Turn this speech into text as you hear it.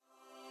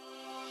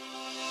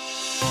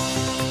Hello,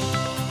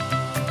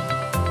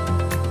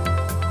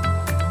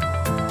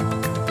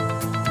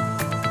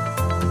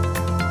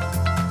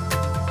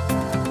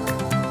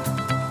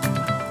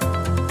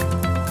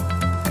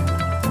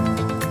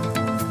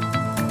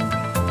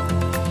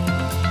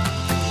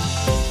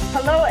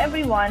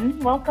 everyone.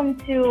 Welcome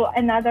to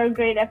another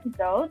great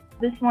episode.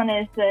 This one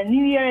is the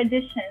New Year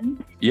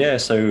edition. Yeah,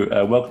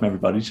 so welcome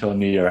everybody to our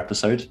New Year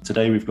episode.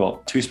 Today we've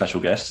got two special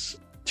guests,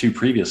 two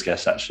previous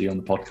guests actually on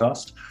the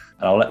podcast,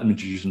 and I'll let them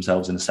introduce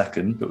themselves in a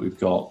second, but we've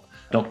got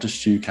Dr.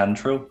 Stu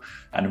Cantrill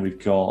and we've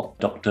got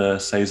Dr.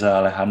 Cesar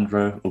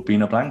Alejandro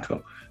Urbina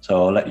Blanco.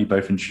 So I'll let you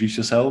both introduce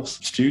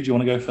yourselves. Stu, do you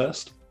want to go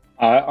first?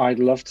 I'd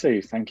love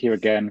to. Thank you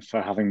again for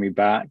having me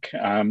back.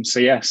 So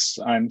yes,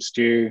 I'm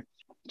Stu,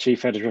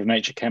 Chief Editor of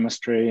Nature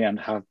Chemistry, and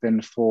have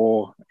been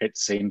for, it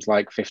seems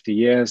like 50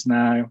 years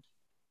now.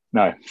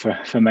 No,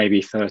 for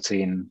maybe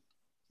 13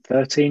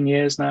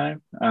 years now.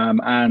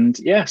 And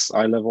yes,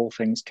 I love all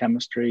things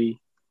chemistry,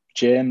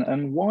 gin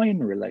and wine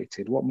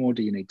related. What more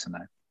do you need to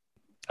know?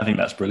 I think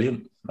that's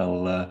brilliant.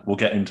 We'll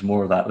get into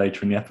more of that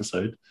later in the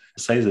episode.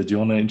 Cesar, do you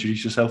want to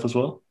introduce yourself as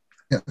well?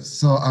 Yeah,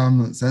 so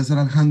I'm Cesar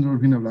Alejandro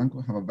Urbina Blanco.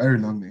 I have a very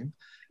long name.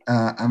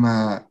 I'm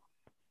a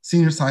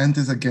senior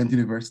scientist at Ghent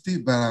University,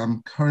 but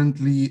I'm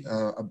currently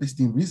a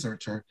visiting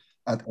researcher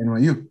at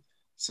NYU.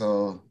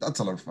 So that's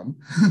a lot of fun.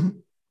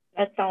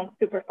 That sounds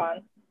super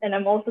fun. And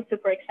I'm also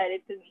super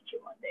excited to meet you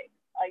one day,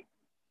 like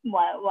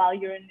while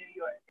you're in New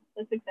York.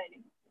 That's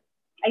exciting.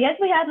 I guess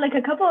we had like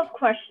a couple of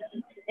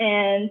questions,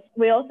 and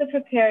we also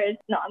prepared.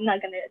 No, I'm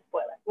not going to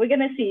spoil it. We're going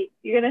to see.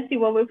 You're going to see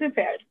what we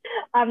prepared.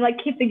 I'm like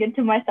keeping it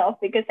to myself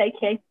because I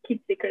can't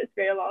keep secrets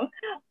very long.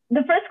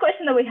 The first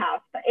question that we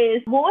have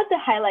is, what was the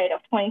highlight of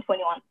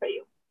 2021 for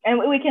you? And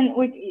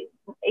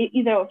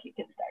either of you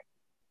can start.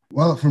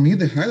 Well, for me,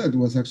 the highlight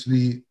was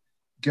actually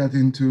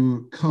getting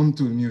to come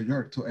to New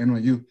York, to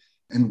NYU,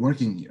 and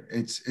working here.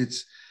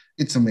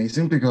 It's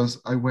amazing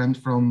because I went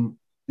from,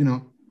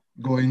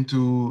 going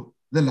to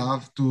the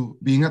lab to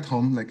being at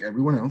home like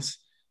everyone else.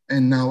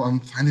 And now I'm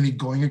finally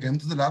going again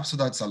to the lab. So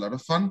that's a lot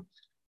of fun.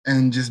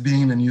 And just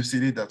being in a new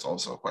city, that's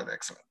also quite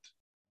excellent.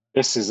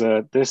 This is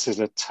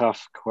a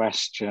tough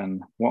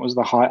question. What was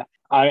the high?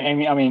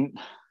 I mean,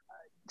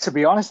 to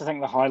be honest, I think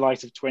the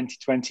highlight of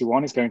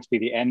 2021 is going to be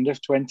the end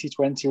of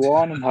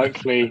 2021 and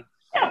hopefully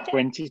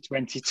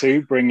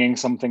 2022 bringing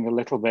something a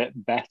little bit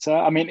better.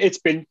 I mean, it's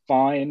been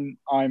fine.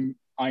 I'm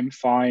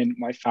fine.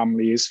 My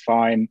family is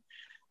fine.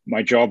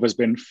 My job has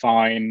been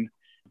fine.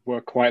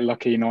 We're quite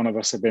lucky. None of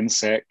us have been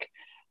sick.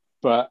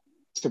 But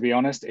to be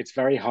honest, it's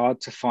very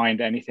hard to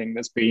find anything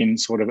that's been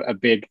sort of a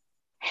big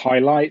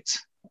highlight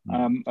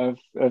of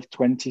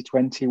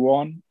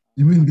 2021.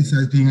 You mean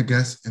besides being a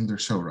guest in their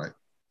show, right?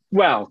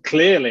 Well,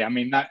 clearly, I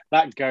mean,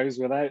 that goes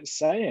without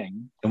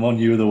saying. Come on,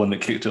 you were the one that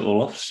kicked it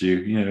all off,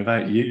 Stu.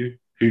 About you,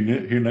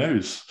 who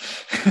knows?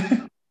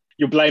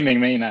 You're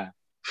blaming me now.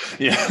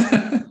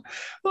 Yeah.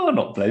 Well, I'm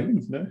not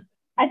blaming, no.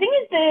 I think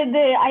it's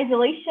the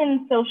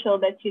isolation social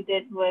that you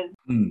did with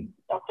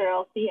Dr.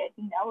 LC. I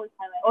think that was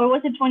highlight. Or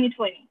was it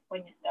 2020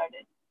 when you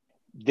started?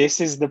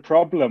 This is the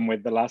problem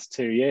with the last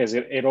 2 years.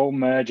 It all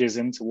merges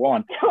into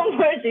one. It all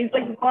merges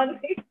like one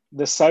thing.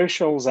 The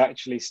socials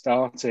actually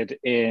started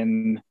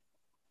in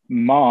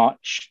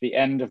March, the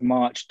end of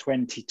March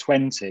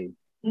 2020.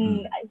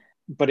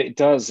 But it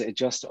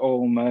just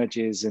all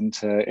merges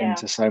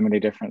into so many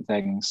different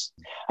things.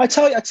 I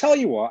tell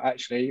you what,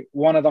 actually,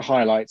 one of the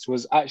highlights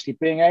was actually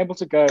being able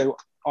to go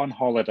on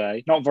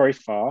holiday, not very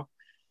far.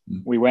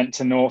 We went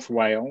to North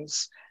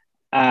Wales,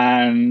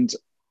 and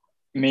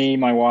me,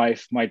 my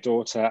wife, my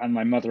daughter, and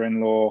my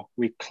mother-in-law,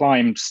 we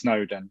climbed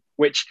Snowdon,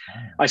 which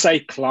I say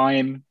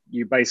climb,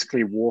 you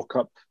basically walk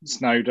up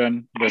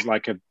Snowdon. There's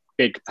like a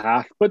big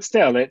path, but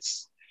still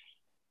it's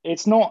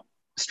not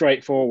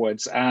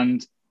straightforward.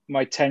 And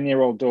my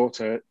 10-year-old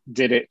daughter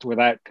did it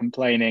without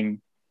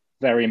complaining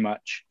very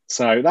much.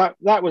 So that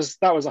was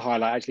a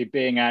highlight, actually,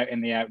 being out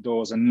in the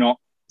outdoors and not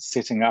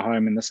sitting at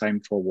home in the same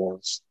four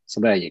walls. So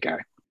there you go.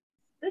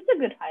 That's a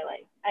good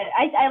highlight.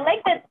 I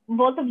like that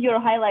both of your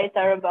highlights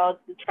are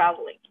about the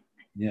traveling.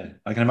 Yeah,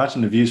 I can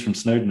imagine the views from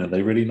Snowdon. Are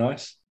they really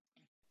nice?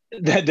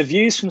 The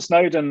views from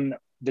Snowdon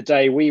the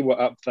day we were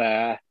up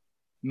there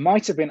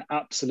might have been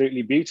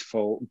absolutely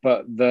beautiful,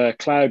 but the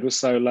cloud was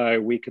so low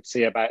we could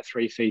see about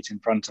 3 feet in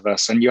front of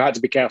us, and you had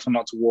to be careful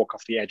not to walk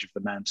off the edge of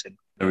the mountain.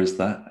 There is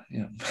that,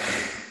 yeah.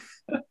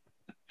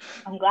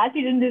 I'm glad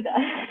you didn't do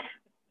that.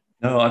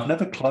 No, I've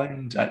never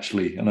climbed,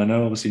 actually, and I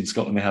know obviously in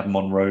Scotland they have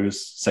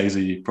Monroes. Cesar,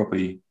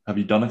 have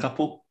you done a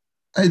couple?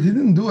 I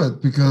didn't do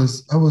it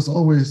because I was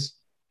always,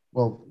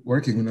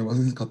 working when I was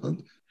in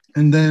Scotland.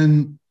 And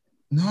then,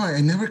 no, I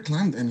never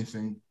climbed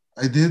anything.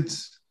 I did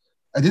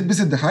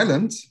visit the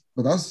Highlands,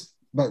 but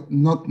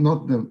not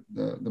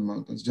the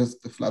mountains,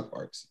 just the flat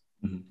parts.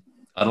 Mm-hmm.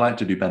 I'd like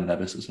to do Ben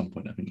Nevis at some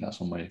point. I think that's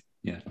on my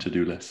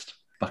to-do list,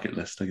 bucket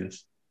list, I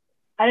guess.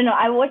 I don't know.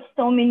 I watched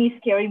so many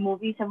scary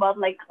movies about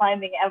like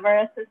climbing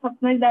Everest or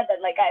something like that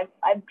like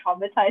I'm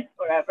traumatized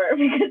forever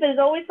because there's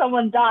always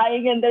someone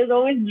dying and there's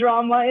always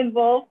drama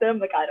involved. And I'm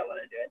like, I don't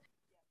want to do it.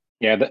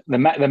 Yeah,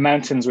 the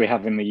mountains we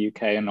have in the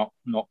UK are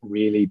not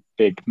really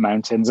big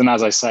mountains. And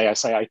as I say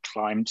I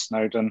climbed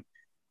Snowdon.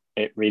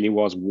 It really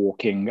was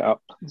walking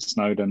up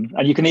Snowdon.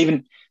 And you can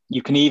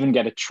even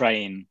get a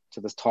train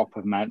to the top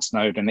of Mount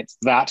Snowdon. It's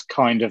that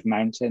kind of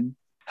mountain.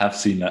 Have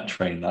seen that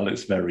train. That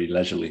looks very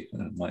leisurely.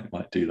 I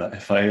might do that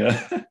if I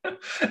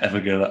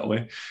ever go that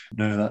way.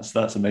 No,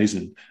 that's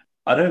amazing.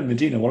 I don't know,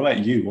 Medina, what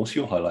about you? What's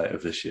your highlight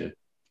of this year?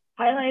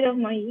 Highlight of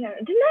my year.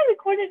 Didn't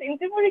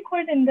we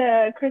record in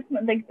the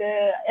Christmas, like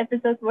the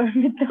episodes where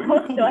with the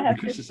host? So I have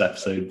the Christmas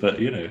episode, but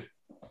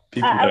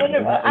people I'm don't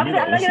know that.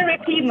 not going to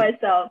repeat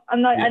myself.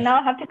 I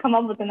now have to come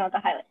up with another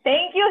highlight.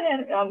 Thank you,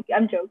 Henry.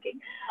 I'm joking.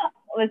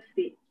 Let's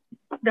see.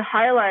 The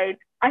highlight,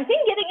 I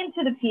think getting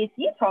into the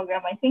PhD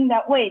program,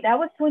 that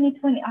was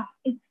 2020.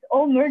 It's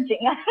all merging.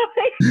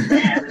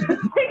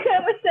 Take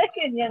a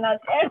second,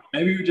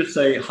 Maybe we just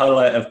say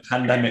highlight of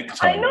pandemic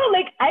time. I know,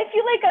 I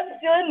feel like I'm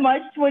still in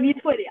March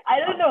 2020. I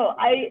don't know.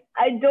 I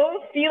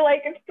don't feel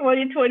like it's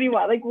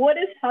 2021. What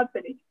is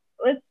happening?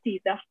 Let's see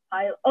the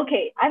highlight.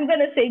 Okay, I'm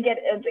gonna say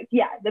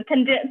the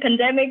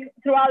pandemic,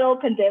 throughout all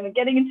pandemic,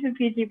 getting into the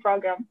PhD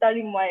program,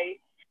 starting my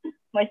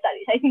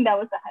studies. I think that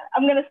was the highlight.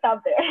 I'm gonna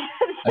stop there.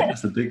 I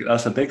think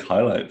that's a big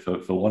highlight for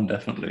one,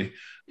 definitely.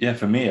 Yeah,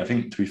 for me, I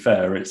think, to be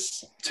fair,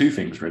 it's two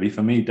things really.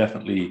 For me,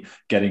 definitely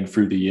getting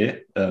through the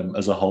year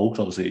as a whole,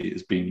 because obviously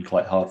it's been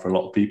quite hard for a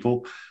lot of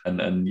people,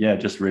 and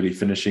just really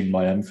finishing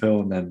my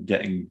MPhil and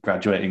then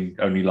graduating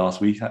only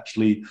last week,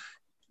 actually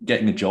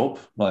getting a job,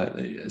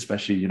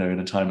 especially in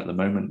a time at the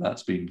moment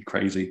that's been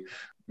crazy.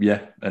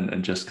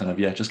 And just kind of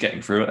just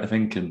getting through it, I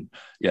think, and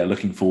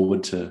looking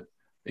forward to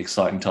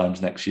exciting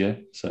times next year.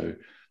 So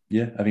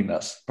I think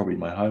that's probably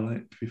my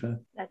highlight, to be fair.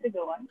 That's a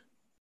good one.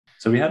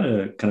 So we had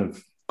a kind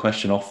of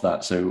question off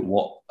that. So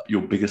what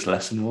your biggest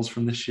lesson was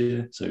from this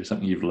year? So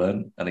something you've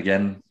learned, and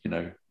again,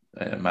 I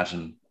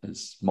imagine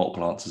there's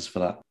multiple answers for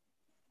that.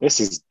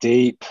 This is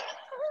deep.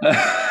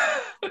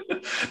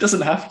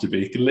 Doesn't have to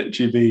be. It can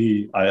literally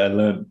be I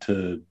learned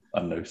to, I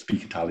don't know,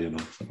 speak Italian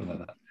or something like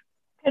that.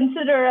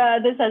 Consider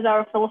this as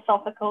our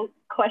philosophical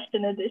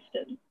question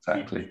edition.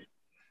 Exactly.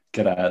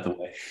 Get it out of the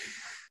way.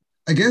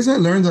 I guess I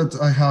learned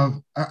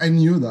that I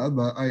knew that,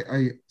 but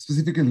I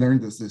specifically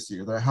learned this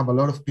year, that I have a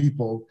lot of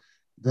people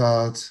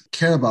that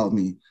care about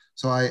me.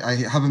 So I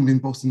haven't been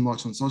posting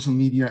much on social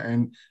media,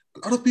 and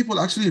a lot of people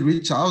actually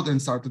reach out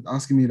and started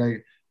asking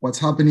me what's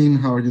happening?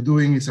 How are you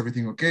doing? Is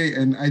everything okay?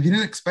 And I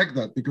didn't expect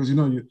that because,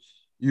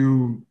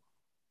 you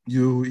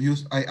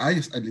use, I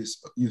at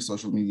least use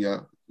social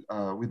media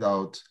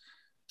without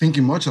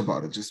thinking much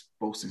about it, just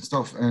posting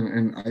stuff.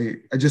 And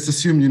I just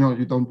assumed,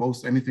 you don't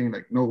post anything,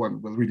 no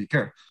one will really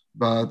care.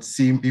 But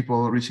seeing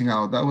people reaching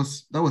out, that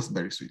was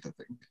very sweet, I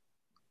think.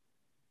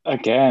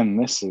 Again,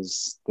 this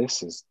is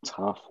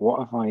tough.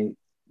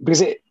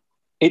 Because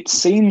it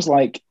seems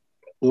like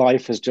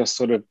life has just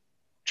sort of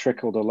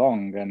trickled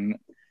along, and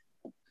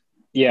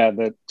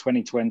the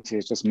 2020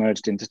 has just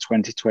merged into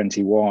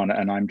 2021,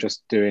 and I'm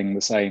just doing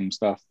the same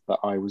stuff that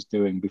I was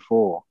doing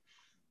before.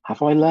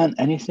 Have I learned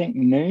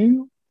anything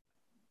new?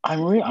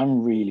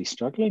 I'm really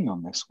struggling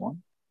on this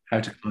one. How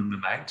to climb the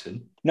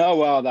mountain? No,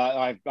 well,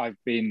 I've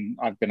been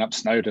up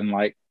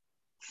Snowdon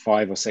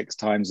 5 or 6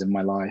 times in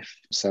my life,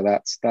 so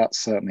that's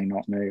certainly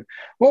not new.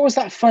 What was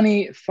that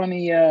funny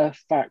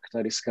fact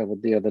I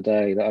discovered the other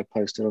day that I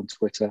posted on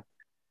Twitter?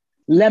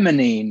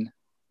 Lemonine.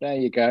 There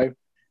you go.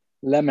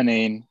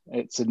 Lemonine.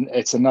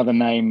 It's another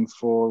name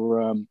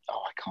for I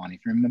can't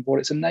even remember what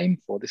it's a name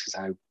for. This is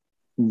how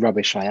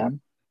rubbish I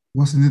am.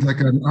 Wasn't it like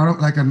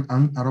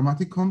an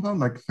aromatic compound,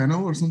 like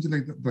phenol or something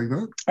like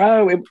that?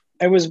 Oh,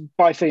 it was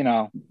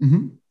biphenyl.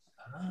 Mm-hmm.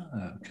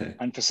 Okay.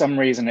 And for some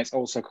reason, it's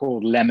also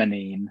called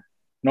limonene,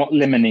 not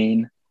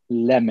limonene,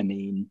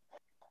 lemonine.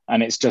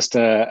 And it's just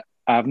I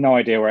have no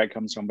idea where it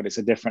comes from, but it's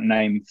a different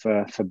name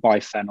for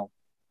biphenyl.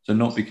 So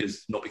not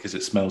because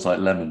it smells like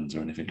lemons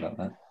or anything like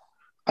that.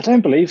 I don't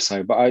believe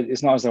so, but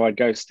it's not as though I'd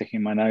go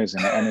sticking my nose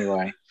in it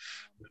anyway.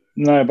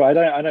 No, but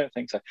I don't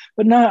think so.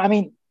 But no, I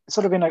mean,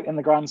 sort of in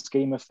the grand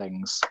scheme of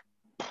things,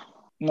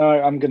 no,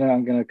 I'm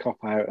gonna cop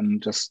out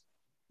and just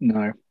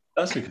no.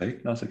 That's okay.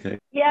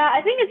 Yeah,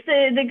 I think it's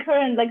the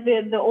current,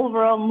 the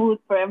overall mood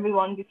for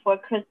everyone before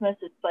Christmas.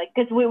 It's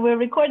because we're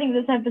recording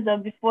this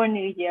episode before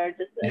New Year.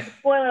 Just a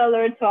spoiler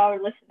alert to our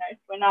listeners.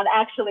 We're not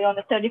actually on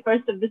the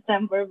 31st of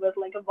December with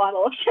a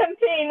bottle of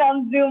champagne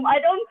on Zoom. I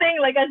don't think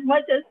as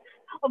much as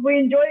we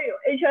enjoy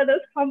each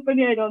other's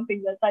company, I don't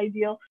think that's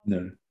ideal.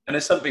 No. And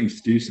it's something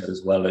Stu said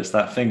as well. It's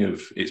that thing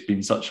of it's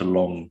been such a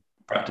long,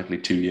 practically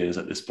 2 years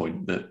at this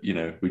point that,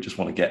 we just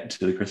want to get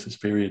to the Christmas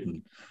period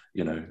and,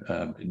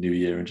 New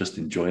Year and just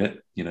enjoy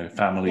it.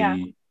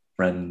 Family,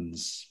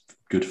 friends,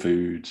 good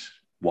food,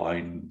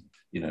 wine,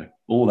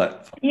 all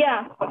that.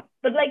 Yeah.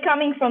 But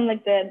coming from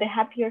the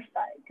happier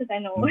side, because I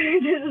know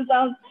this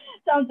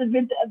sounds a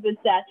bit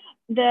sad.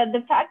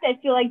 The fact I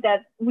feel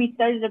that we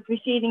started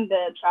appreciating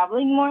the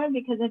traveling more,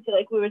 because I feel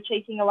we were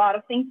taking a lot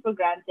of things for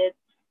granted.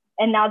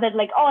 And now that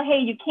like, oh, hey,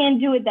 you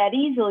can't do it that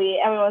easily,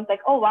 everyone's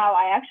like, oh, wow,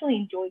 I actually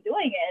enjoy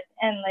doing it.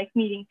 And like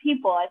meeting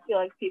people, I feel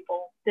like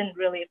people didn't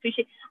really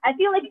appreciate. I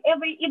feel like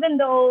even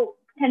though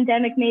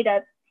pandemic made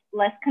us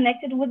less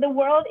connected with the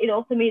world, it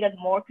also made us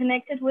more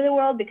connected with the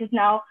world, because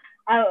now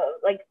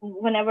like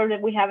whenever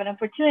we have an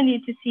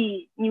opportunity to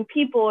see new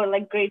people or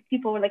like great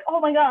people, we're like, oh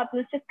my God,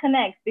 let's just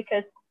connect,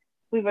 because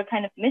we were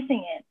kind of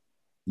missing it.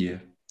 Yeah.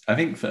 I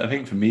think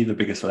for me, the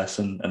biggest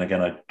lesson, and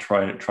again, I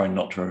try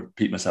not to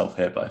repeat myself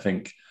here, but I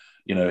think,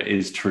 it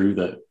is true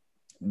that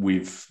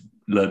we've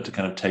learned to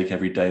kind of take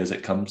every day as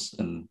it comes.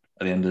 And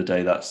at the end of the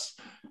day, that's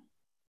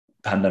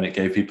pandemic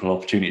gave people an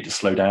opportunity to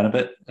slow down a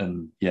bit,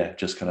 and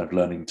just kind of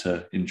learning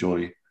to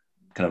enjoy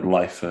kind of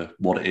life for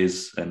what it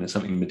is. And it's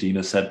something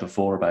Medina said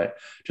before about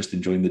just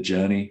enjoying the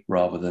journey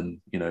rather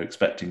than,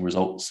 expecting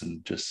results,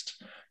 and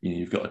just,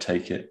 you've got to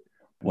take it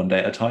one day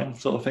at a time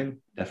sort of thing.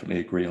 Definitely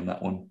agree on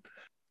that one.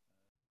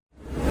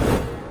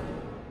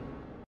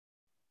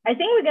 I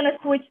think we're going to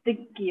switch the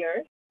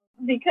gears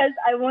because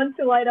I want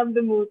to light up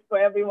the mood for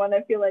everyone.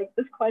 I feel like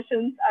these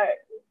questions are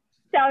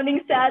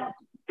sounding sad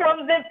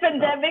from the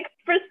pandemic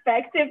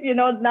perspective,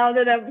 now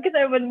that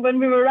when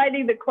we were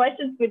writing the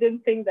questions, we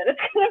didn't think that it's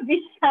going to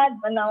be sad,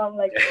 but now I'm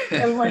like,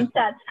 everyone's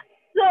sad.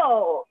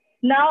 So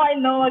now I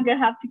know I'm going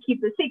to have to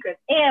keep the secret.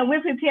 And we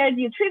prepared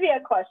you trivia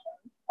questions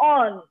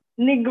on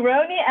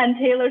Negroni and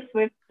Taylor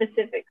Swift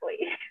specifically.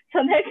 So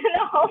they're going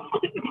to help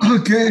you.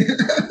 Okay.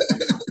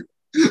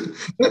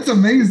 That's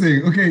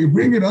amazing. Okay,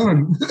 bring it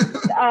on.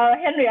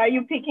 Henry, are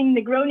you picking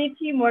Negroni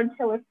team or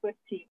Taylor Swift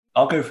team?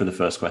 I'll go for the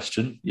first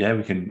question. Yeah,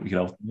 we can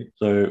alternate.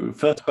 So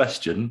first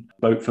question,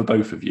 for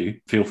both of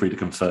you. Feel free to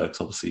confer, because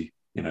obviously,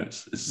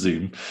 it's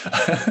Zoom.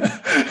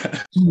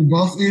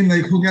 Boss in,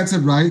 like, who gets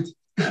it right?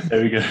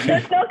 There we go.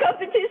 There's no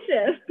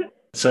competition.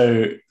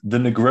 So the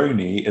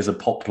Negroni is a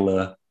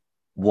popular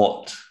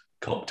what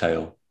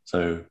cocktail?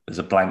 So there's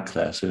a blank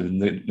there. So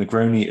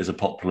Negroni is a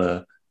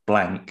popular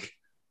blank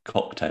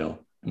cocktail.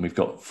 And we've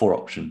got 4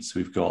 options.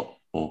 We've got,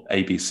 or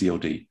A, B, C, or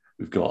D.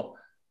 We've got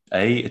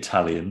A,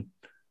 Italian,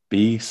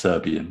 B,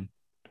 Serbian,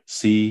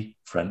 C,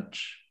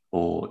 French,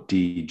 or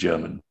D,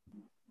 German.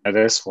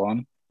 This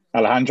one.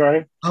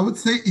 Alejandro? I would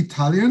say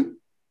Italian,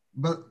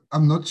 but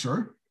I'm not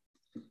sure.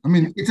 I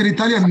mean, it's an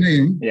Italian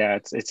name. Yeah,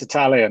 it's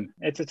Italian.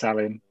 It's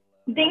Italian.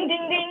 Ding,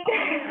 ding, ding.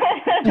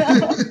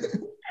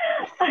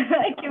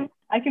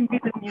 I can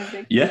beat the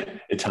music. Yeah,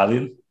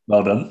 Italian.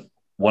 Well done.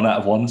 1 out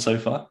of 1 so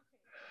far.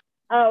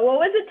 What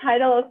was the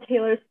title of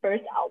Taylor's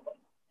first album?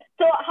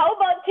 So how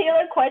about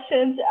Taylor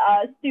questions?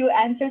 Stu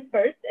answers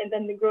first, and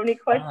then Negroni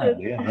questions.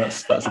 Yeah,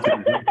 that's a good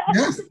idea.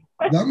 Yes,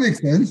 that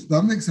makes sense.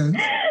 That makes sense.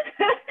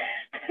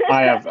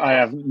 I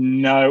have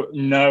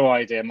no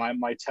idea.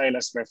 My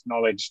Taylor Swift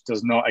knowledge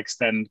does not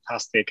extend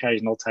past the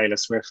occasional Taylor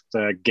Swift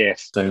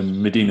gif. So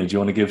Medina, do you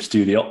want to give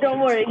Stu the options?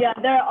 Don't worry. Yeah,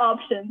 there are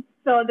options.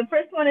 So the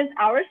first one is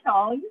Our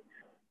Song.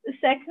 The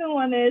second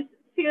one is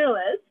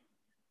Fearless.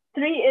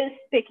 3 is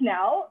Speak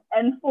Now,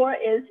 and 4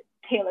 is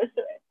Taylor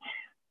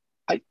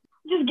Swift.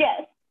 Just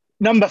guess.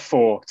 Number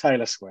 4,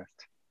 Taylor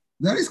Swift.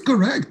 That is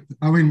correct.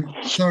 I mean,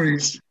 sorry,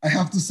 I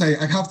have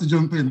to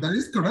jump in. That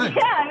is correct.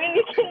 Yeah, I mean,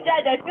 you can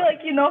judge. I feel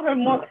like you know her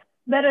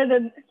better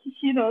than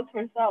she knows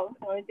herself.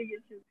 So I think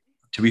it's just...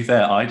 To be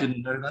fair, I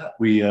didn't know that.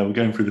 We were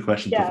going through the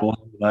questions before,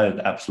 and I had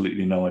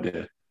absolutely no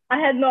idea. I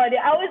had no idea.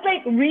 I was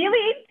like,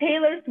 really?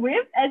 Taylor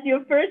Swift as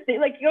your first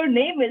name? Like, your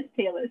name is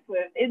Taylor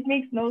Swift. It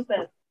makes no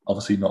sense.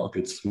 Obviously not a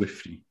good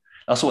Swiftie.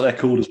 That's what they're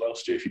called as well,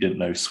 Stu, if you didn't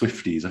know.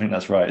 Swifties. I think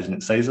that's right, isn't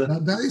it, Cesar?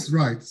 That is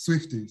right,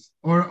 Swifties.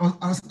 Or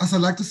as I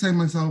like to say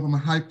myself, I'm a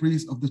high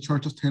priest of the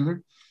Church of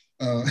Taylor.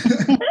 That's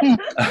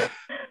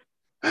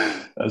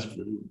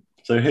brilliant.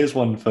 So here's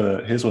one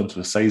for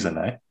Cesar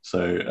now.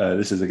 So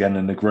this is again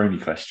a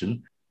Negroni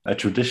question. A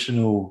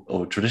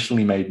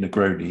traditionally made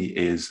Negroni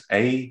is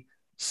A,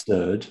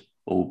 stirred,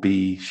 or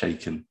B,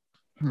 shaken.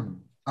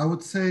 I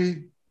would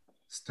say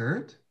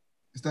stirred.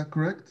 Is that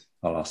correct?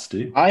 I'll ask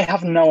Stu. I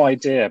have no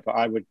idea, but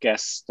I would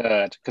guess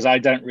stirred, because I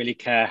don't really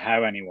care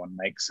how anyone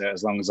makes it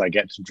as long as I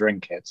get to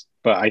drink it.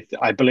 But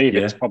I believe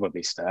it's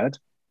probably stirred.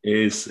 It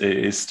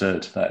is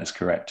stirred. That is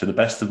correct. To the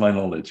best of my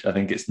knowledge, I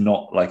think it's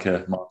not like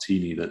a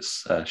martini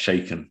that's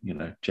shaken,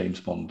 James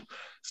Bond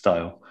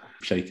style,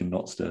 shaken,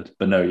 not stirred.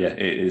 But no, it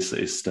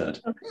is stirred.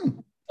 Okay.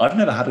 I've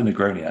never had a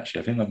Negroni,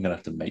 actually. I think I'm going to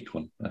have to make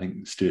one. I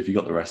think, Stu, if you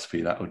got the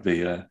recipe, that would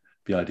be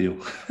ideal.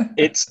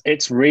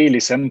 It's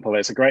really simple.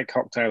 It's a great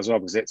cocktail as well,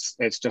 because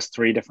it's just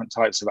 3 different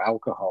types of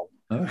alcohol.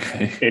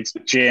 Okay. It's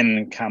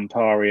gin,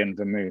 Campari, and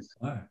vermouth.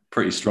 Oh,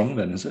 pretty strong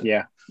then, is it?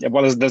 Yeah.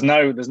 Well, there's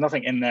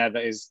nothing in there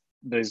that is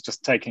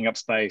just taking up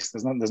space.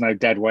 There's no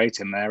dead weight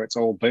in there. It's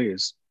all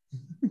booze.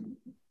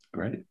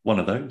 Great. One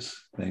of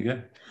those. There you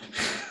go.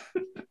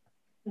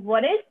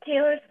 What is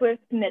Taylor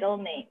Swift's middle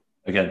name?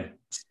 Again,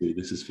 Stu,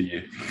 this is for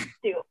you.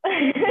 Stu.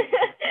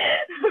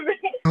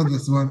 I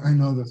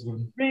know this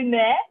one.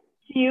 Renee,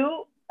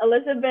 Stu,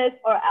 Elizabeth,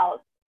 or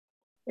Alice?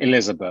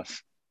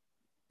 Elizabeth.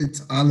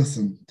 It's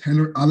Allison.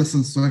 Taylor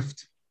Allison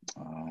Swift.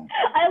 Oh.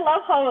 I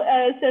love how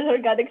Cesar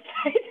got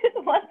excited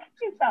once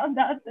he found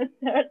out that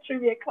there are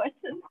trivia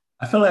questions.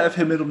 I feel like if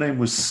her middle name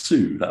was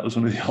Sue, that was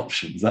one of the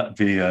options. That'd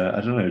be,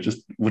 I don't know,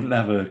 just wouldn't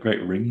have a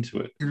great ring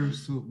to it. Taylor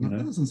Sue. No,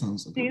 that doesn't sound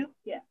so good. Sue?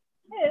 Yeah.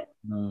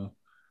 No.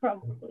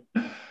 Probably.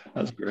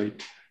 That's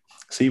great.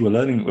 See, we're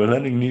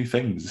learning new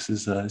things.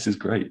 This is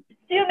great.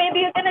 Stu,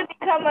 maybe you're gonna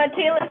become a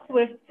Taylor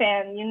Swift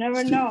fan. You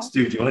never know.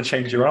 Stu, do you want to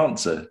change your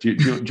answer? Do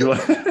you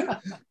want...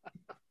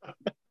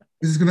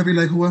 This is gonna be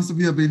like Who Wants to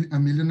Be a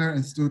Millionaire,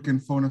 and Stu can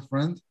phone a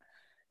friend.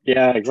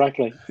 Yeah,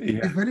 exactly.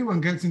 Yeah. If anyone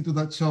gets into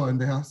that show and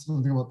they have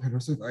something about Taylor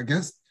Swift, I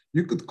guess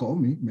you could call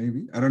me,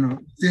 maybe. I don't know.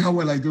 See how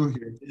well I do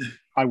here.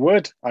 I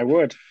would.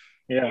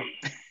 Yeah.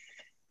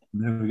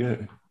 There we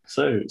go.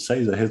 So,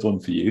 Cesar, here's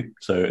one for you.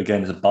 So,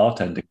 again, it's a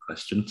bartending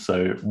question.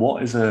 So,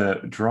 what is a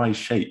dry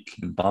shake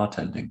in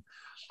bartending?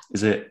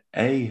 Is it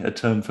A,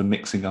 term for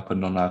mixing up a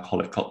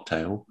non-alcoholic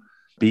cocktail,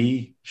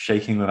 B,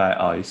 shaking without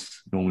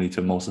ice, normally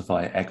to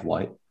emulsify egg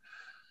white,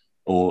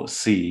 or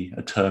C,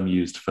 a term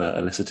used for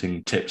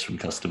eliciting tips from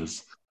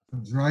customers?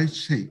 Dry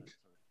shake.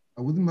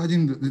 I would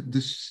imagine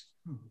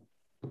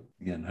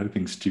Again,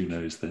 hoping Stu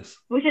knows this.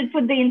 We should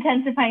put the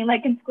intensifying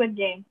like in Squid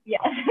Game. Yeah.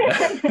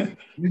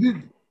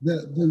 Maybe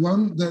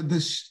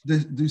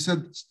you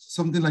said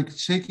something like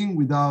shaking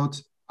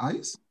without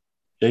ice?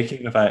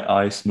 Shaking without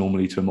ice,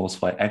 normally to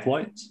emulsify egg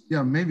whites?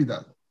 Yeah, maybe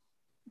that.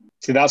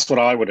 See, that's what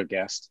I would have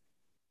guessed.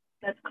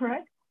 That's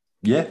correct.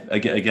 Yeah,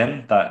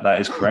 again,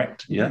 that is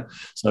correct. Yeah.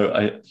 So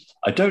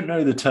I don't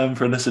know the term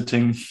for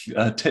eliciting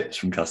tips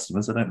from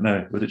customers. I don't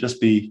know. Would it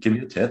just be give me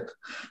a tip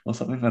or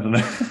something? I don't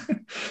know.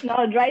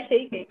 No, dry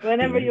shaking.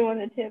 Whenever you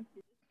want a tip.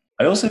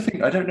 I also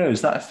think, I don't know,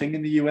 is that a thing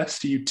in the US?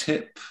 Do you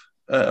tip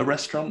a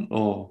restaurant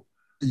or?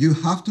 You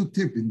have to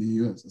tip in the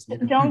US.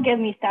 Don't get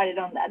me started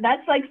on that.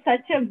 That's like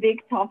such a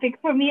big topic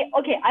for me.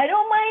 Okay, I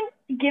don't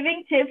mind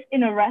giving tips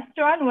in a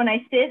restaurant when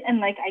I sit and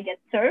like I get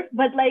served,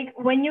 but like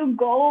when you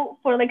go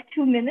for like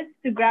 2 minutes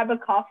to grab a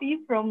coffee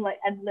from like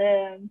at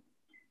the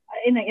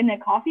in a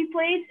coffee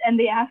place and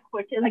they ask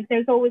for tips, like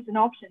there's always an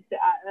option to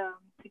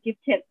give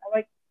tips. I'm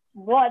like,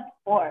 what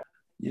for?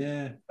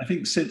 Yeah, I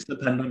think since the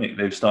pandemic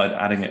they've started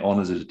adding it on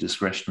as a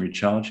discretionary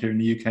charge here in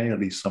the UK. At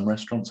least some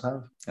restaurants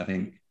have. I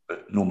think,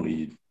 but normally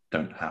you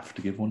don't have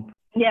to give one.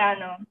 Yeah,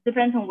 no.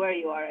 Depends on where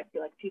you are. I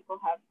feel like people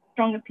have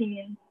strong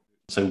opinions.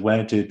 So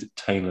where did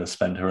Taylor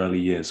spend her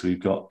early years? We've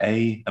got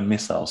A, a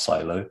missile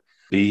silo,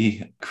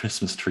 B,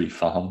 Christmas tree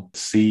farm,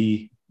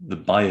 C, the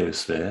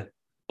biosphere,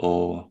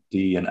 or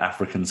D, an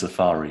African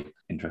safari.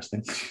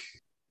 Interesting.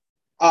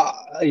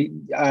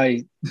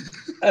 A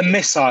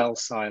missile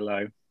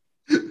silo.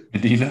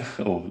 Medina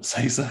or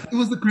Cesar? It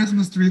was the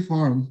Christmas tree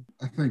farm,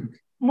 I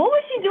think. What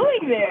was she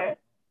doing there?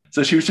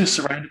 So she was just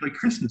surrounded by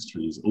Christmas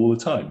trees all the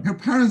time. Her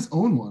parents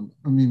own one.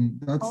 I mean,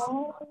 that's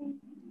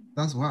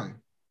why.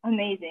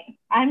 Amazing.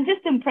 I'm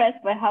just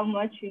impressed by how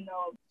much you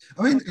know.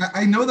 I mean,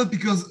 I know that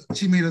because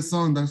she made a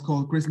song that's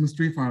called Christmas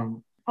Tree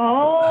Farm.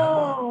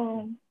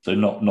 Oh. So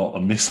not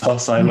a missile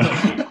silo.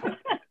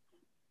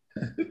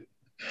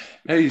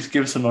 Maybe just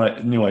give us some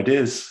new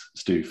ideas,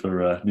 Stu,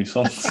 for new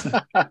songs.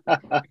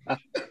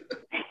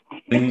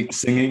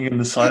 Singing in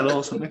the silo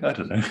or something? I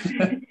don't know.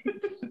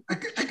 I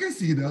can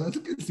see that. I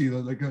can see that,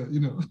 like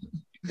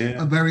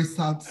a very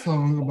sad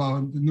song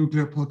about the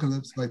nuclear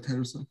apocalypse by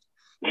Taylor Swift.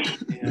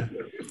 Yeah.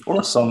 Or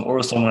a song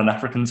on an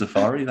African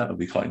safari. That would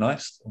be quite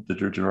nice. The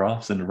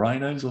giraffes and the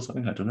rhinos or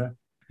something. I don't know.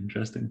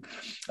 Interesting.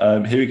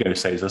 Here we go,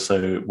 Cesar.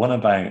 So one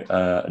about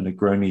a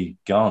Negroni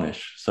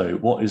garnish. So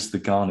what is the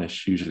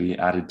garnish usually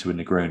added to a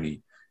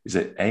Negroni? Is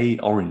it A,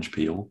 orange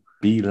peel,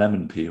 B,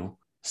 lemon peel,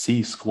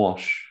 C,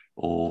 squash,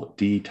 or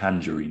D,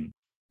 tangerine?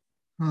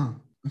 I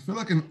feel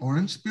like an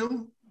orange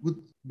peel would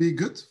be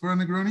good for a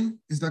Negroni.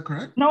 Is that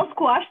correct? No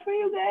squash for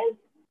you guys?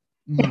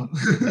 No.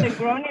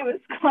 Negroni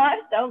with squash?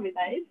 That would be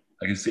nice.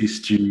 I can see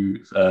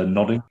Stu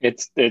nodding.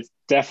 It's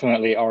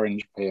definitely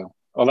orange peel.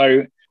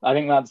 Although I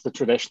think that's the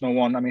traditional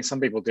one. I mean, some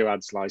people do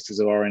add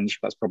slices of orange.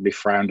 That's probably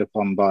frowned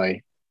upon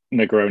by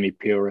Negroni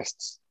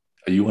purists.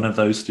 Are you one of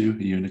those, Stu?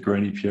 Are you a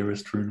Negroni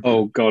purist?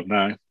 Oh, God,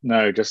 no.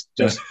 No, just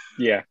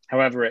yeah,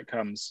 however it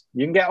comes.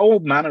 You can get all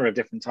manner of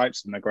different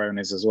types of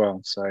Negronis as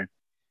well, so.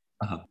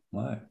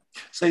 Wow.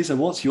 Cesar,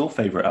 what's your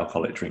favourite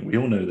alcoholic drink? We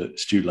all know that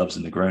Stu loves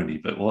a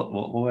Negroni, but what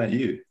about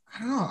you? I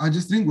don't know. I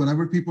just drink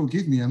whatever people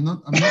give me. I'm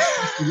not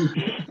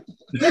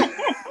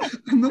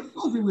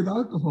fussy with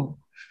alcohol.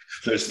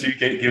 So Stu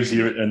gives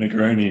you a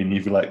Negroni and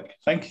you'd be like,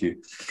 thank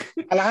you.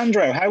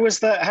 Alejandro, how was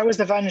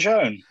the Van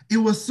Joan? It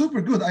was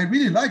super good. I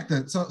really liked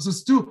it. So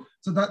Stu,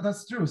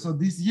 that's true. So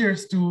this year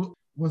Stu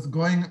was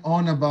going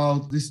on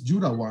about this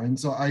Judah wine.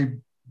 So I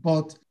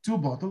bought 2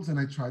 bottles and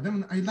I tried them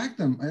and I liked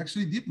them. I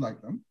actually did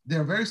like them. They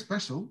are very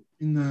special.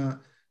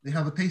 They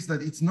have a taste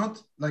that it's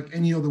not like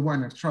any other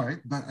wine I've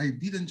tried, but I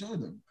did enjoy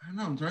them. I don't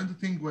know. I'm trying to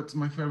think what's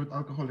my favorite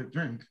alcoholic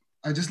drink.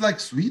 I just like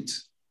sweet.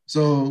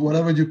 So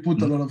whatever you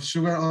put a lot of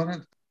sugar on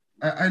it.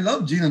 I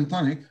love gin and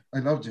tonic. I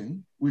love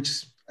gin,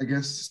 which I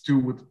guess Stu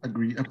would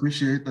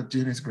appreciate that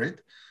gin is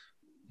great.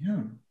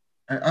 Yeah.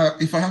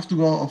 If I have to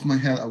go off my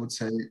head, I would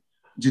say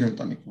gin and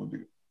tonic would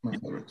be my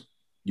favorite.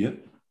 Yep.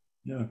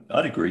 Yeah,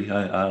 I'd agree.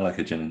 I like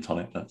a gin and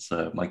tonic. That's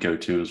my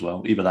go-to as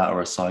well. Either that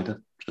or a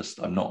cider.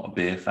 Just I'm not a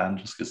beer fan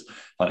just because I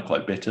find it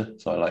quite bitter.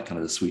 So I like kind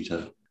of the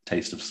sweeter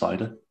taste of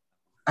cider.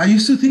 I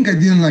used to think I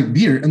didn't like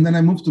beer, and then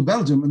I moved to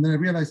Belgium, and then I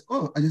realized,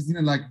 oh, I just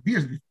didn't like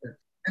beers before.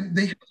 And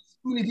they have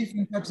so many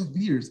different types of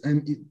beers,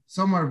 and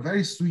some are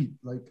very sweet,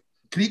 like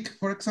Kriek,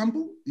 for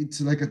example.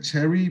 It's like a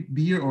cherry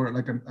beer or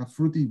like a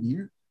fruity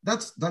beer.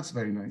 That's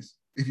very nice.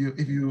 If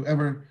you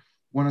ever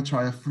want to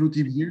try a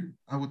fruity beer,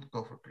 I would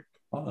go for Kriek.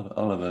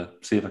 I'll have a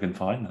see if I can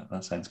find that.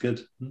 That sounds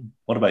good.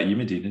 What about you,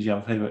 Medina? Do you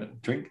have a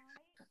favorite drink?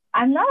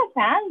 I'm not a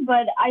fan,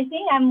 but I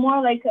think I'm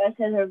more like a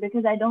Cesar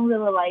because I don't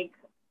really like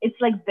it's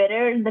like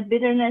bitter. The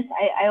bitterness.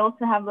 I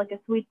also have like a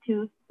sweet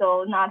tooth,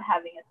 so not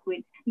having a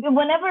sweet.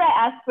 Whenever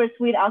I ask for a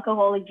sweet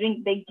alcoholic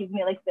drink, they give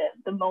me like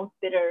the most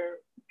bitter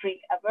drink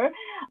ever.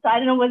 So I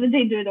don't know whether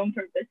they do it on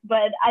purpose,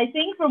 but I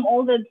think from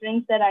all the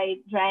drinks that I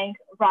drank,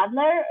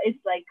 Radler is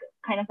like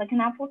kind of like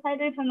an apple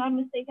cider, if I'm not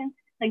mistaken,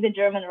 like the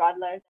German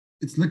Radler.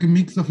 It's like a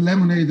mix of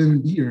lemonade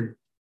and beer.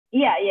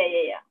 Yeah,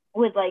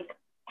 with like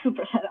 2%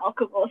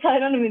 alcohol. So I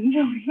don't even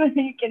know whether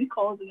you can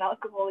call it an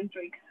alcoholic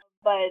drink,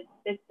 but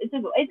it's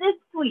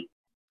sweet.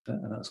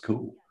 That's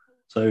cool.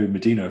 So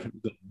Medina, I think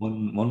we've got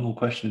one more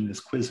question in this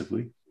quiz, have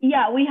we?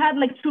 Yeah, we had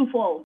like true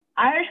false.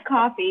 Irish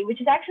coffee,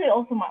 which is actually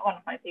also one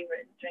of my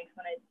favorite drinks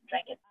when I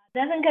drank it,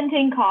 doesn't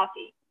contain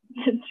coffee.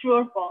 True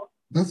or false?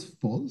 That's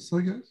false,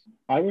 I guess.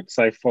 I would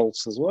say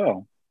false as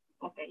well.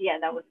 Okay, yeah,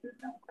 that was the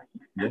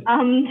question. Yeah,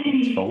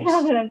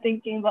 now that I'm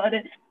thinking about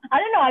it, I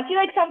don't know. I feel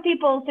like some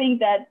people think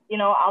that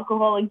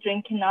alcoholic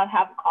drink cannot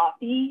have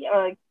coffee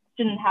or like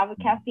shouldn't have a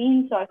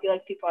caffeine. So I feel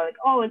like people are like,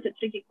 oh, it's a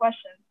tricky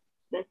question.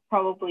 There's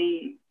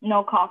probably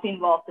no coffee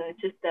involved, and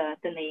it's just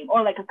the name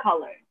or like a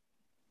color.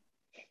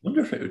 I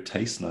wonder if it would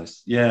taste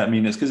nice. Yeah, I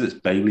mean, it's because it's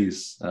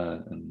Bailey's,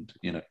 and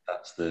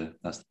that's the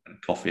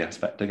coffee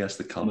aspect, I guess.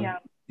 The color.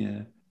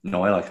 Yeah.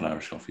 No, I like an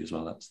Irish coffee as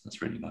well.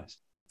 That's really nice.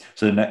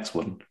 So the next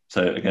one.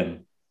 So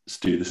again,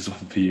 Stu, this is one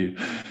for you.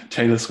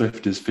 Taylor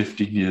Swift is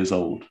 15 years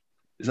old.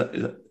 Is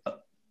that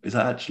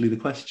actually the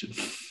question?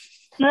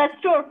 No,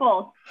 that's true or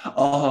false.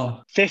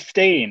 Oh,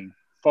 15.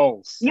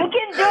 False. You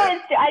can do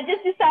it. I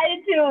just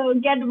decided to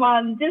get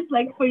one just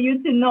like for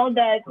you to know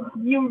that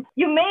you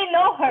may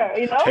know her,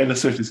 Taylor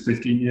Swift is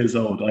 15 years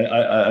old.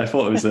 I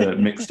thought it was a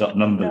mixed up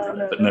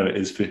number, but no, it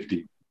is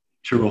 50.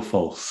 True or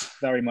false?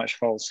 Very much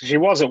false. She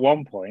was at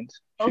one point.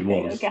 She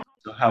was. Okay.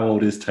 So how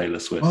old is Taylor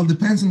Swift? Well,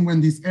 depends on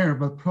when this airs,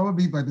 but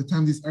probably by the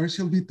time this airs,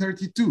 she'll be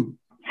 32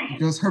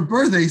 because her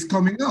birthday is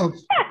coming up.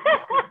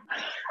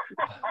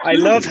 I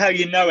love how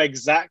you know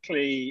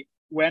exactly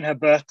when her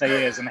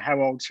birthday is and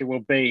how old she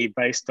will be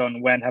based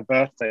on when her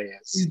birthday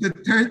is. It's the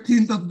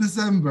 13th of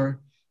December.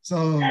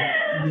 So,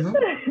 yeah.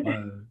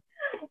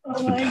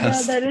 Oh my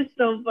God, that is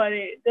so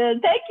funny.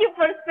 Thank you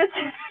for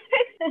specifics.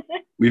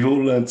 We've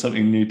all learned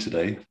something new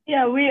today.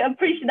 Yeah, we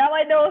appreciate. Now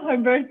I know her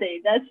birthday.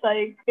 That's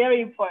like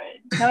very important.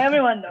 Now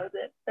everyone knows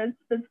it.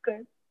 That's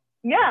good.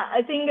 Yeah,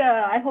 I think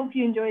I hope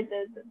you enjoyed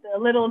the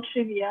little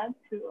trivia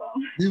too.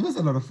 It was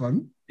a lot of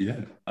fun.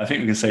 Yeah, I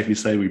think we can safely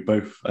say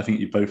I think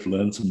you both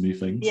learned some new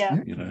things. Yeah.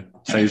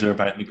 Cesar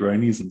about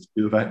Negronis and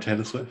Stu about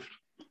Taylor Swift.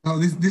 Oh,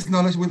 this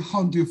knowledge will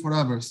haunt you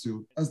forever,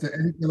 Stu. As the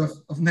editor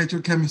of nature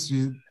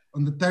chemistry,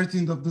 on the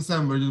 13th of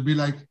December, you'll be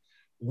like,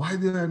 why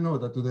did I know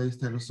that today is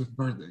Taylor Swift's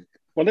birthday?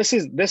 Well, this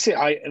is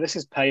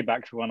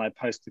payback for when I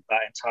posted that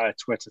entire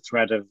Twitter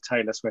thread of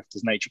Taylor Swift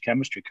as nature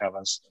chemistry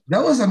covers.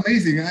 That was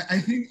amazing. I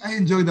think I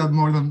enjoyed that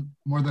more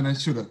than I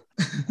should have.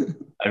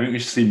 I think we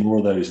should see more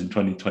of those in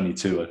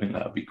 2022. I think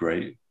that would be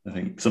great. I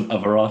think some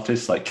other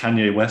artists like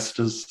Kanye West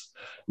does,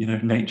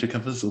 nature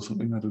covers or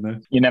something. I don't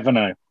know. You never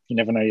know. You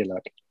never know your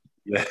luck.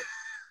 Yeah.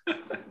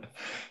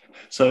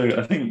 So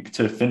I think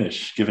to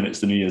finish, given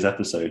it's the New Year's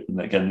episode, and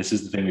again, this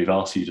is the thing we've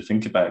asked you to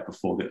think about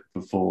before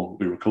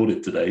we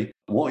recorded today.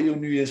 What are your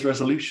New Year's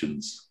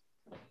resolutions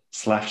 /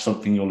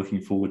 something you're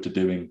looking forward to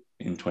doing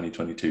in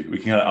 2022? We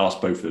can kind of ask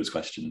both those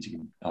questions. You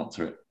can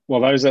answer it. Well,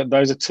 those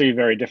are two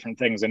very different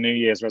things. A New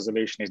Year's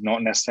resolution is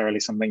not necessarily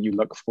something you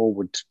look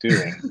forward to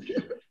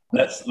doing.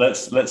 Let's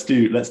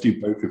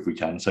do both if we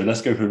can. So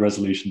let's go for the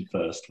resolution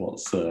first.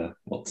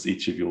 What's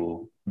each of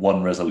your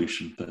one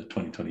resolution for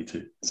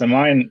 2022? So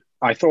mine,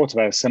 I thought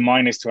about it. So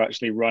mine is to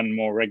actually run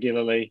more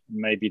regularly,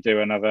 maybe do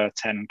another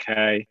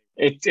 10K.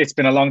 It's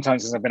been a long time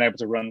since I've been able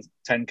to run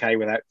 10K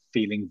without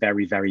feeling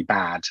very, very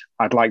bad.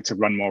 I'd like to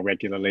run more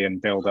regularly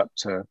and build up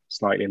to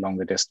slightly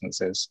longer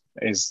distances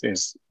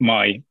is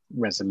my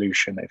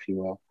resolution, if you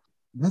will.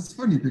 That's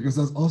funny because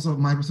that's also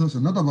my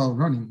resolution, not about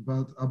running,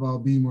 but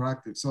about being more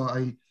active. So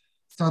I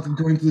started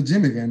going to the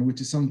gym again,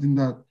 which is something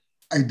that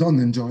I don't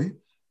enjoy,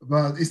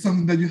 but it's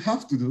something that you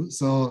have to do.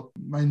 So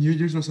my New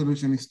Year's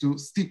resolution is to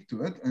stick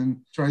to it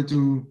and try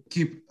to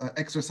keep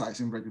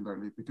exercising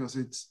regularly because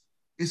it's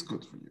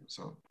good for you.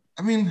 So,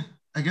 I mean,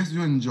 I guess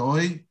you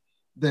enjoy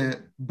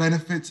the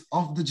benefits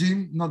of the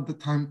gym, not the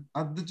time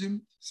at the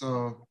gym.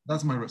 So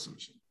that's my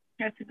resolution.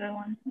 That's a good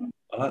one.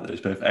 I like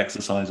those, both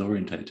exercise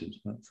orientated.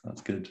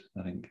 That's good.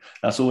 I think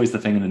that's always the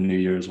thing in the new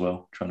year as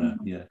well, trying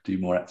to do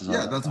more exercise.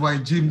 Yeah, that's why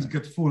gyms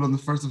get full on the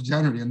 1st of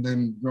January and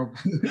then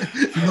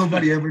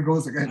nobody ever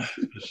goes again.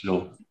 For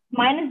sure.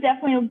 Mine is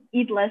definitely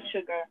eat less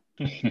sugar.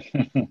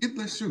 Eat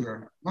less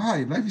sugar.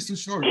 Why? Life is too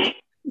short.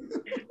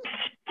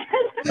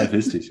 Life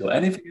is too short.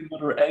 Anything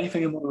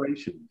in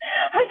moderation.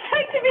 I'm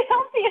trying to be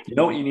healthy. You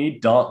know what you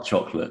need? Dark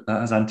chocolate.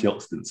 That has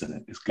antioxidants in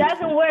it. It's good.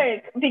 Doesn't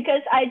work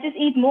because I just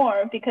eat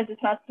more because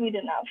it's not sweet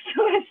enough.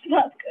 So it's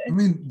not good. I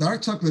mean,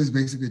 dark chocolate is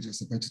basically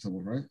just a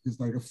vegetable, right? It's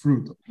like a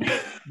fruit.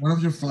 One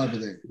of your 5 a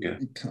day. Yeah.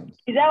 It counts.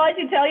 Is that what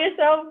you tell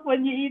yourself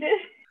when you eat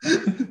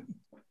it?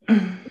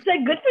 It's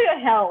like good for your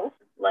health.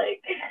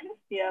 Like,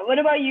 yeah. What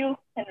about you,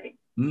 Henry?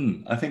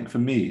 I think for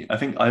me, I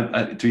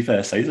to be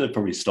fair, Cesar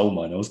probably stole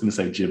mine. I was going to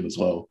say gym as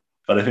well.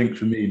 But I think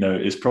for me, no,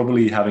 it's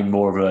probably having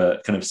more of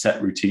a kind of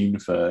set routine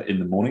for in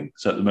the morning.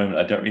 So at the moment,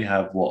 I don't really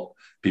have what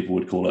people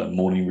would call a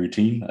morning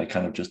routine. I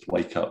kind of just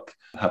wake up,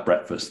 have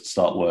breakfast,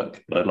 start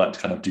work. But I'd like to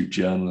kind of do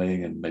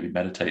journaling and maybe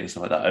meditate and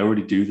stuff like that. I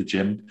already do the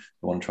gym.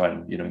 I want to try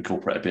and,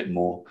 incorporate a bit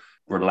more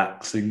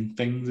relaxing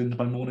things into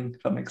my morning,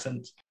 if that makes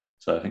sense.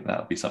 So I think that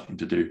would be something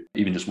to do.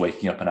 Even just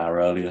waking up an hour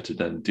earlier to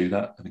then do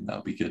that, I think that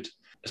would be good.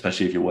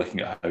 Especially if you're working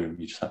at home,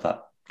 you just have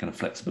that kind of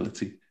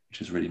flexibility,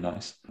 which is really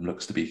nice and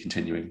looks to be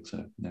continuing.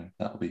 So,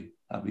 that'll be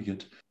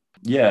good.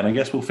 Yeah, and I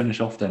guess we'll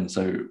finish off then.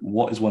 So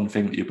what is one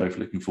thing that you're both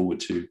looking forward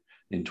to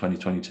in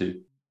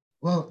 2022?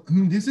 Well,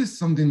 this is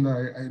something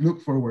that I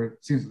look forward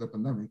since the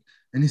pandemic,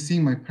 and it's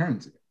seeing my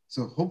parents again.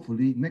 So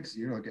hopefully next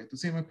year I'll get to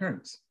see my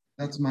parents.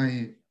 That's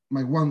my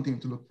one thing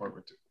to look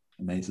forward to.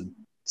 Amazing.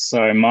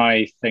 So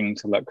my thing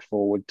to look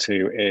forward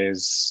to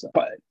is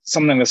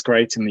something that's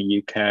great in the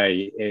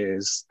UK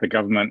is the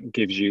government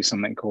gives you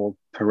something called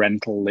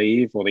parental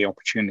leave, or the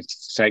opportunity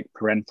to take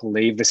parental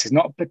leave. This is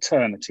not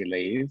paternity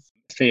leave.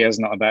 Thea's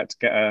not about to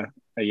get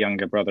a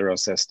younger brother or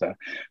sister,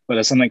 but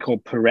there's something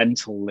called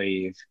parental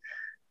leave,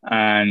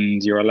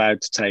 and you're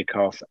allowed to take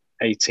off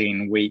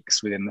 18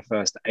 weeks within the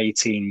first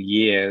 18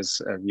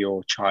 years of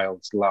your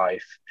child's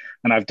life.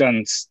 And I've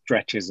done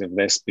stretches of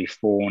this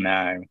before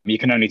now. You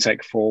can only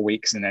take 4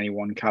 weeks in any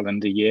one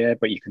calendar year,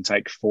 but you can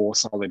take 4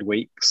 solid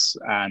weeks,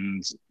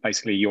 and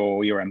basically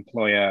your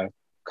employer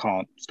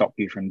can't stop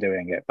you from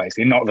doing it,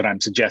 basically. Not that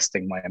I'm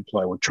suggesting my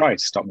employer would try to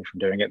stop me from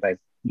doing it. They've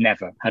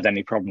never had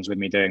any problems with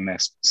me doing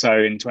this. So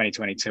in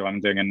 2022,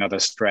 I'm doing another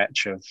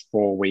stretch of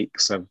 4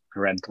 weeks of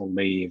parental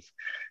leave.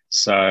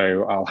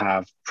 So I'll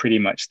have pretty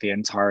much the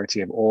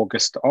entirety of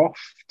August off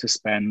to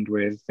spend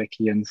with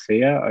Vicky and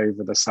Thea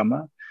over the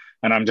summer.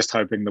 And I'm just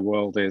hoping the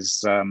world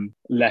is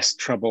less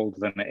troubled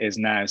than it is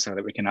now, so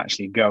that we can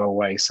actually go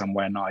away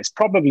somewhere nice,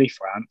 probably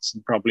France.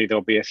 And probably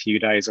there'll be a few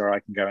days where I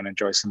can go and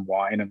enjoy some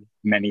wine, and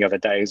many other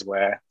days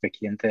where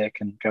Vicky and Thea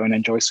can go and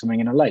enjoy swimming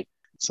in a lake.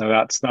 So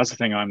that's the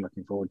thing I'm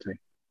looking forward to.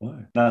 Wow,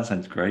 that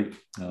sounds great.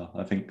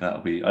 I think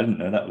that'll be, I didn't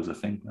know that was a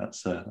thing.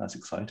 That's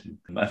exciting.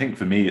 I think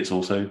for me, it's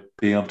also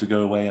being able to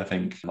go away. I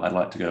think I'd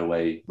like to go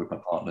away with my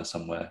partner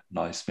somewhere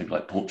nice, maybe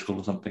like Portugal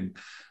or something,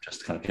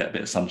 just to kind of get a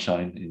bit of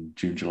sunshine in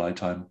June, July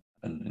time.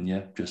 And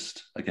yeah,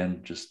 just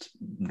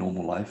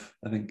normal life.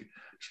 I think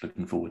just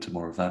looking forward to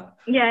more of that.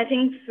 Yeah, I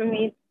think for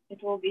me, it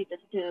will be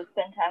just to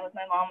spend time with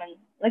my mom, and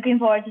looking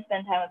forward to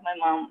spend time with my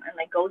mom and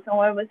like go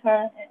somewhere with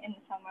her in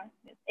the summer.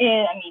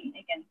 I mean,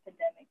 again,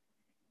 pandemic,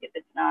 if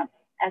it's not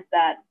as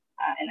bad,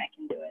 and I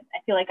can do it. I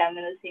feel like I'm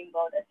in the same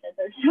boat as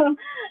Cesar, so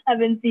I've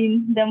been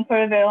seeing them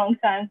for a very long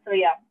time. So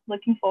yeah,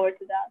 looking forward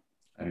to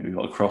that. And we've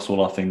got to cross all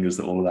our fingers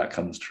that all of that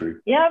comes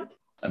true. Yep.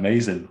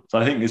 Amazing. So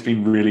I think it's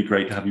been really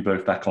great to have you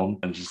both back on,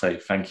 and just say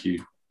thank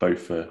you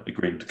both for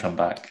agreeing to come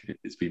back.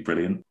 It's been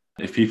brilliant.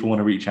 If people want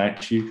to reach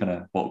out to you, kind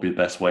of what would be the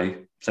best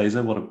way?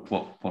 Cesar,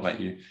 what about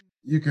you?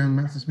 You can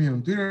message me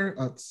on Twitter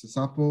at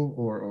Cesapo,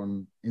 or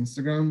on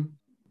Instagram.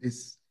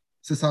 It's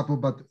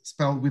Cesapo, but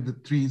spelled with the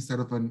 3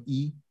 instead of an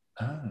E.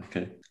 Ah,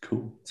 okay,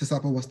 cool.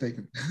 Cesapo was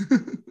taken.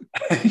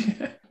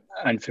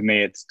 And for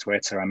me, it's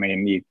Twitter. I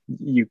mean,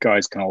 you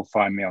guys can all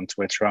find me on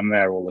Twitter. I'm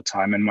there all the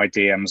time, and my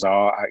DMs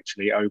are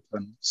actually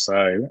open.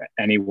 So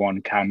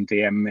anyone can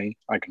DM me.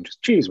 I can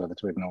just choose whether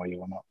to ignore you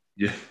or not.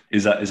 Yeah.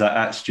 Is that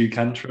at Stu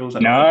Cantrell?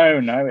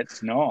 No,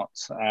 it's not.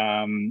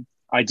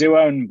 I do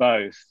own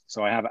both.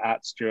 So I have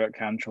at Stuart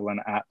Cantrell and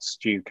at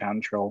Stu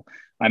Cantrell.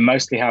 I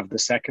mostly have the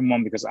second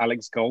one because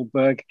Alex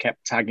Goldberg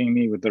kept tagging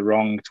me with the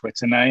wrong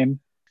Twitter name.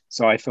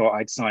 So I thought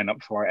I'd sign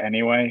up for it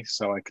anyway,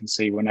 so I can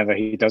see whenever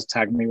he does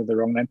tag me with the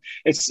wrong name.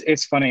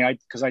 It's funny,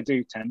 because I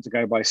do tend to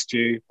go by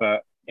Stu,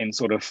 but in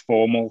sort of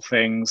formal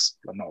things,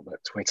 well, not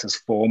that Twitter's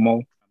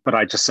formal, but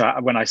I just,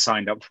 when I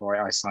signed up for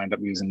it, I signed up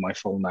using my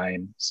full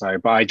name. So,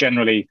 but I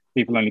generally,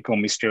 people only call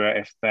me Stuart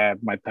if they're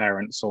my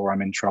parents or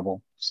I'm in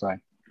trouble, so.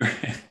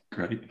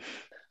 Great.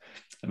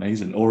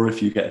 Amazing. Or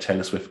if you get a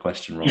Taylor Swift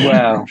question wrong.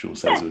 Well,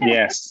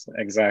 yes,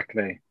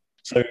 exactly.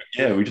 So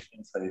yeah, we just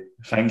want to say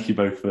thank you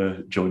both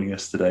for joining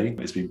us today.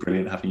 It's been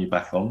brilliant having you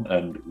back on,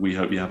 and we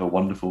hope you have a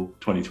wonderful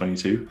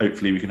 2022.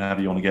 Hopefully we can have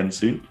you on again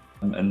soon.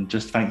 And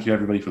just thank you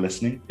everybody for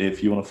listening.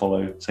 If you want to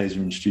follow Cesar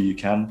and Stu, you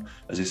can,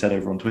 as you said,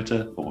 over on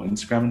Twitter or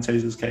Instagram in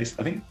Cesar's case.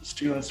 I think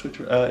Stu has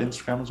Twitter,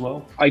 Instagram as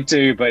well. I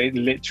do, but it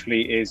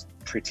literally is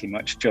pretty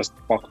much just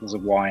bottles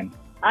of wine.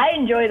 I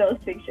enjoy those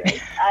pictures.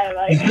 I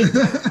like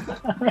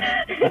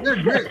it.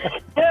 They're great.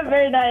 They're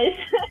very nice.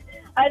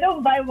 I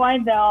don't buy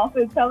wine that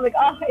often, so I'm like,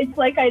 oh, it's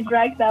like I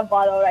drank that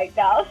bottle right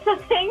now. So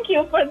thank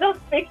you for those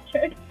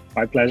pictures.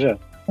 My pleasure.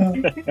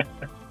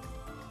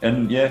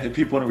 And yeah, if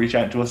people want to reach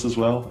out to us as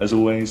well, as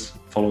always,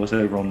 follow us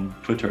over on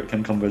Twitter at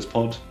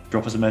KenConvoSPod.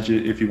 Drop us a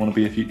message if you want to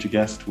be a future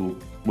guest. We'll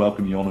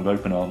welcome you on with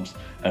open arms,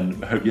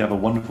 and hope you have a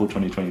wonderful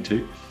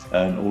 2022.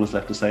 And all that's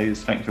left to say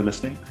is thank you for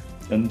listening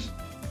and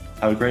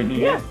have a great new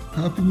year.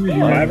 Happy New Year.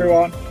 Bye,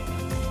 everyone.